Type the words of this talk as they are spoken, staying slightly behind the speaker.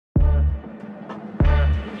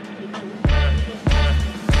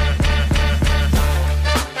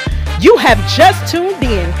You have just tuned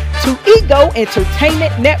in to E.G.O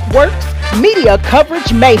Entertainment Network's Media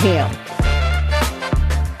Coverage Mayhem.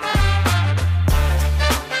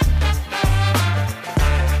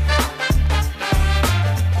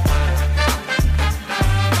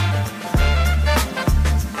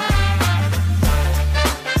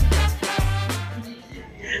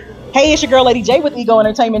 Hey, it's your girl Lady J with E.G.O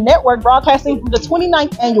Entertainment Network, broadcasting from the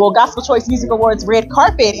 29th Annual Gospel Choice Music Awards Red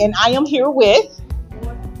Carpet, and I am here with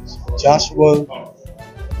Joshua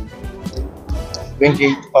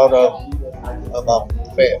Wingate, part of our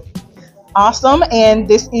fair. Awesome, and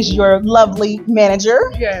this is your lovely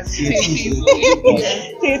manager. Yes, Tia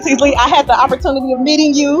Teasley. I had the opportunity of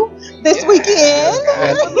meeting you this weekend.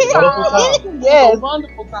 Yes,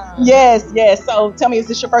 wonderful time. Yes. So tell me, is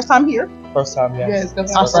this your first time here? First time, yes. Yes,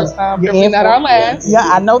 that's Awesome. our first time. You're Definitely in not our last. Yeah,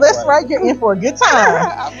 I know that's right. You're in for a good time.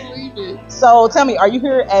 I believe it. So tell me, are you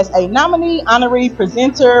here as a nominee, honoree,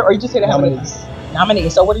 presenter, or you just here to have a nominee?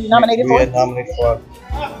 So what are you nominated for? We are nominated for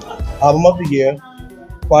Album of the Year,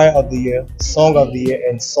 Choir of the Year, Song of the Year,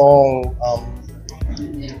 and Song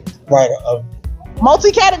Writer of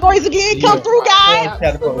Multi-categories again, come through, guys.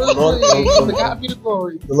 category. To God be the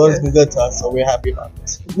glory. The Lord has been good to us, so we're happy about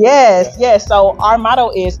this. Yes. So our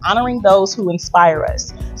motto is honoring those who inspire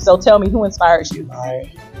us. So tell me, who inspires you?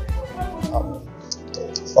 My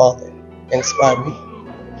father inspired me.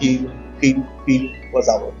 He was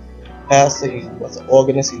our pastor. He was an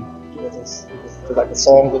organist. He was like a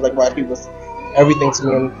song, was like right. He was everything to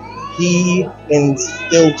me, and he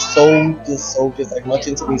instilled so like much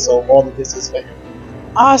into me. So all of this is for him.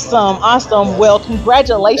 Awesome. Well,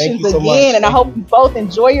 congratulations so again, and I hope you both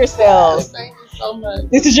enjoy yourselves. Thank you so much.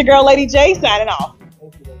 This is your girl, Lady J, signing off.